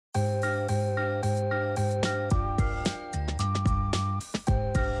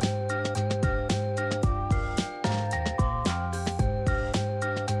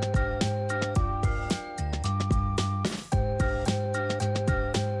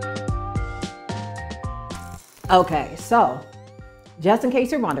Okay, so just in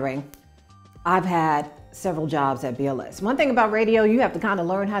case you're wondering, I've had several jobs at BLS. One thing about radio, you have to kind of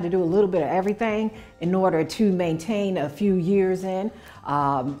learn how to do a little bit of everything in order to maintain a few years in,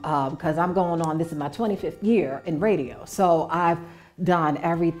 because I'm going on, this is my 25th year in radio. So I've done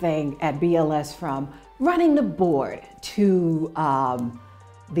everything at BLS from running the board to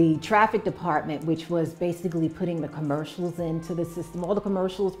the traffic department, which was basically putting the commercials into the system. All the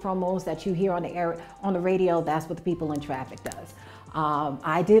commercials, promos that you hear on the air, on the radio, that's what the people in traffic does.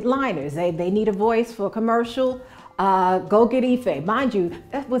 I did liners. They need a voice for a commercial. Go get Ife. Mind you,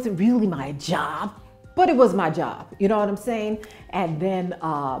 that wasn't really my job, but it was my job. You know what I'm saying? And then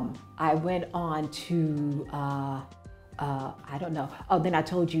I went on to, I don't know. Oh, then I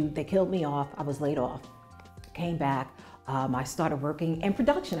told you they killed me off. I was laid off. Came back. I started working in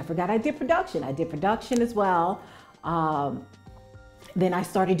production. I forgot I did production. I did production as well. Then I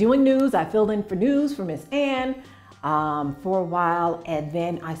started doing news. I filled in for news for Miss Ann for a while, and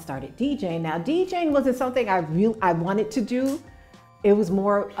then I started DJing. Now, DJing wasn't something I wanted to do. It was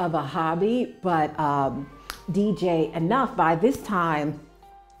more of a hobby, but DJ enough. By this time,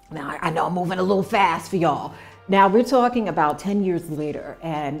 now I know I'm moving a little fast for y'all. Now we're talking about 10 years later,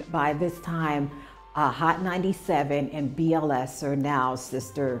 and by this time, Hot 97 and BLS are now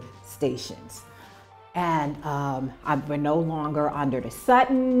sister stations. And we're no longer under the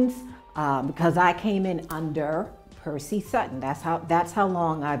Suttons because I came in under Percy Sutton. That's how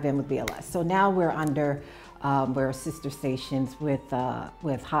long I've been with BLS. So now we're under, we're sister stations with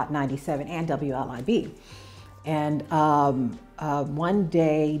Hot 97 and WLIB. And one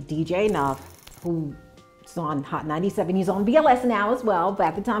day, DJ Nuff, who on Hot 97. He's on BLS now as well, but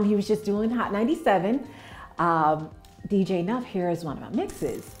at the time he was just doing Hot 97. DJ Nuff hears one of my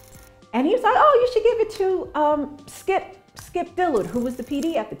mixes, and he was like, "Oh, you should give it to Skip Dillard, who was the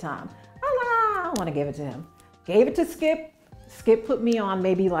PD at the time." I don't want to give it to him. Gave it to Skip. Skip put me on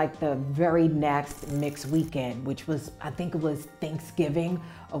maybe like the very next mix weekend, which was, I think it was Thanksgiving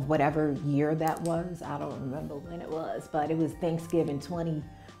of whatever year that was. I don't remember when it was, but it was Thanksgiving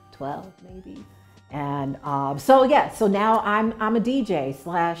 2012 maybe. And so yeah, so now I'm a DJ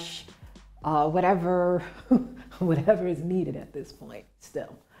slash whatever is needed at this point.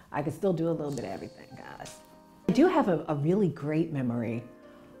 Still, I can still do a little bit of everything, guys. I do have a really great memory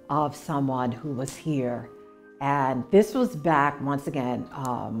of someone who was here, and this was back once again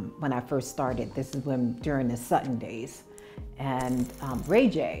when I first started. This is during the Sutton days, and Ray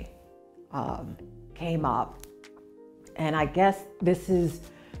J came up, and I guess this is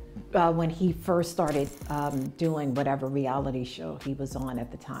when he first started doing whatever reality show he was on at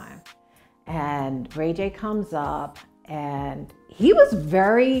the time. And Ray J comes up, and he was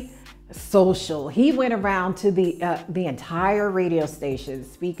very social. He went around to the entire radio station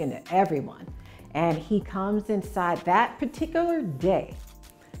speaking to everyone. And he comes inside that particular day.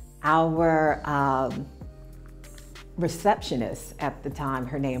 Our receptionist at the time,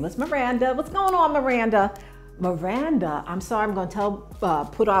 her name was Miranda. What's going on, Miranda? Miranda, I'm sorry, I'm going to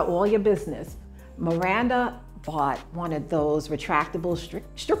put out all your business. Miranda bought one of those retractable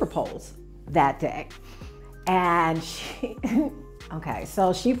stripper poles that day. And she, okay,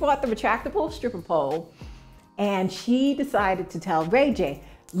 so she bought the retractable stripper pole, and she decided to tell Ray J,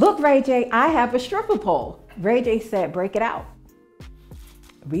 "Look, Ray J, I have a stripper pole." Ray J said, "Break it out."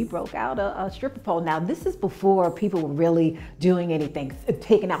 We broke out a stripper pole. Now, this is before people were really doing anything,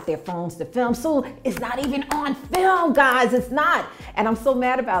 taking out their phones to film. So it's not even on film, guys. It's not. And I'm so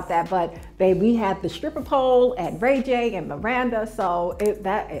mad about that. But we had the stripper pole and Ray J and Miranda. So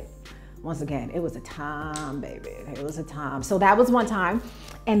once again, it was a time, baby. It was a time. So that was one time.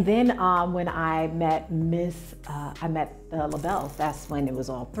 And then when I met I met the LaBelles. That's when it was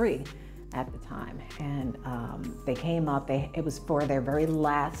all three at the time, and they came up. It was for their very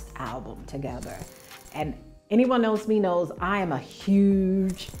last album together. And anyone knows me knows I am a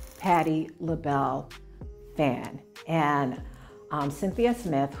huge Patti LaBelle fan. And Cynthia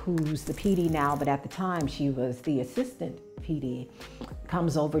Smith, who's the PD now, but at the time she was the assistant PD,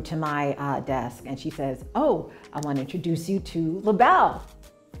 comes over to my desk and she says, "Oh, I want to introduce you to LaBelle."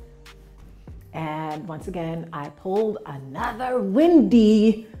 And once again, I pulled another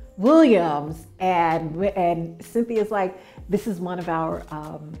Wendy Williams, and Cynthia's like, "This is one of our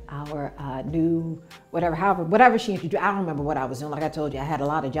new whatever she introduced." I don't remember what I was doing. Like I told you, I had a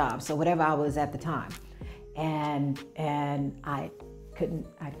lot of jobs, so whatever I was at the time, and I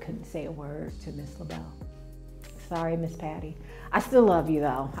couldn't say a word to Miss LaBelle. Sorry, Miss Patti. I still love you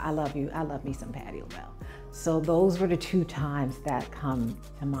though. I love you. I love me some Patti LaBelle. So those were the two times that come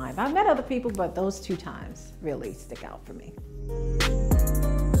to mind. I've met other people, but those two times really stick out for me.